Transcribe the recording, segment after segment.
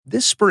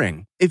This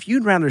spring, if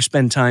you'd rather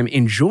spend time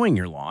enjoying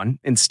your lawn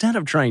instead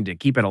of trying to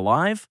keep it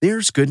alive,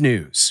 there's good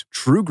news.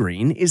 True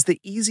Green is the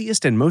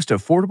easiest and most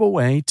affordable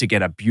way to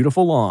get a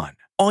beautiful lawn.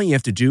 All you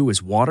have to do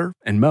is water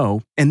and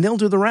mow, and they'll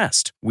do the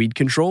rest. Weed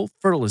control,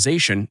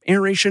 fertilization,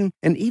 aeration,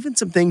 and even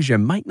some things you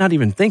might not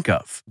even think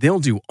of. They'll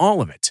do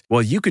all of it,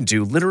 while you can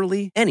do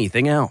literally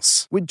anything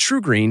else. With True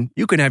Green,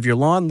 you can have your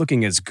lawn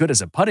looking as good as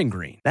a putting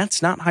green.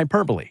 That's not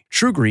hyperbole.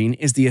 True Green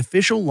is the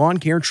official lawn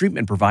care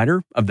treatment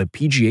provider of the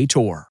PGA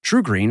Tour.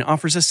 True Green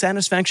offers a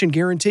satisfaction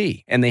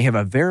guarantee, and they have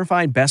a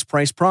verified best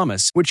price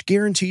promise, which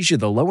guarantees you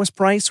the lowest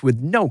price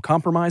with no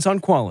compromise on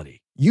quality.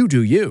 You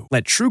do you.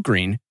 Let True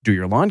Green do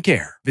your lawn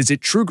care. Visit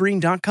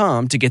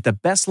truegreen.com to get the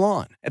best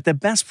lawn at the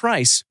best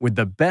price with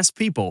the best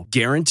people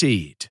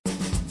guaranteed.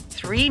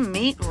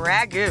 3-meat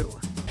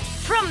ragu.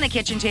 From the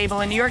kitchen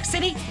table in New York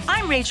City,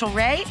 I'm Rachael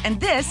Ray,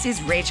 and this is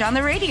Rach on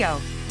the Radio.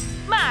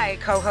 My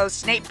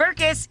co-host Nate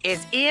Berkus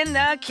is in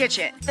the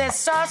kitchen. This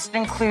sauce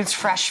includes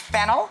fresh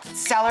fennel,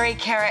 celery,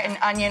 carrot, and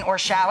onion or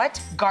shallot,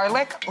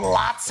 garlic,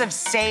 lots of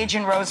sage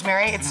and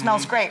rosemary. It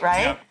smells great,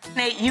 right? Yep.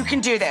 Nate, you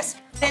can do this.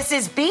 This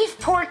is beef,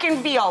 pork,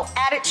 and veal.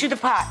 Add it to the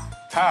pot.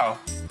 How?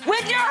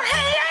 With your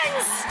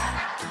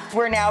hands!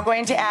 We're now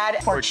going to add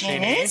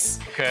porcinis.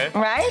 Okay.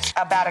 Right?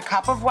 About a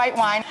cup of white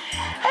wine.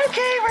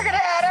 Okay, we're gonna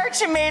add our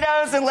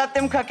tomatoes and let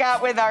them cook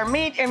out with our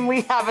meat, and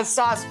we have a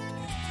sauce.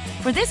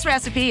 For this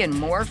recipe and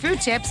more food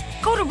tips,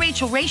 go to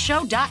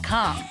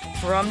RachelRayShow.com.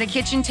 From the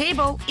kitchen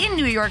table in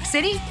New York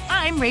City,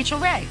 I'm Rachael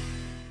Ray.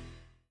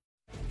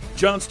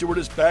 Jon Stewart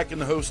is back in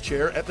the host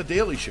chair at The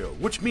Daily Show,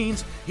 which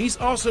means he's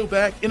also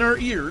back in our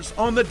ears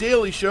on The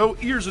Daily Show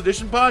Ears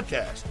Edition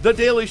podcast. The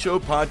Daily Show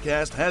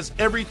podcast has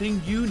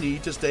everything you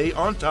need to stay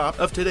on top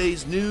of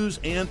today's news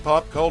and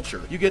pop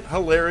culture. You get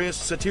hilarious,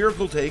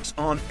 satirical takes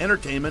on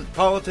entertainment,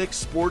 politics,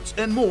 sports,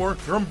 and more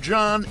from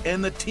Jon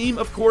and the team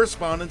of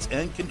correspondents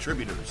and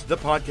contributors. The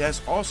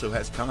podcast also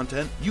has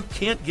content you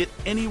can't get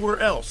anywhere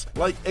else,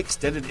 like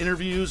extended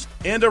interviews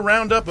and a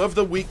roundup of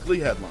the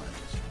weekly headlines.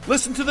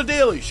 Listen to The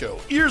Daily Show,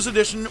 Ears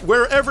Edition,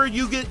 wherever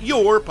you get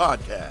your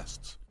podcasts.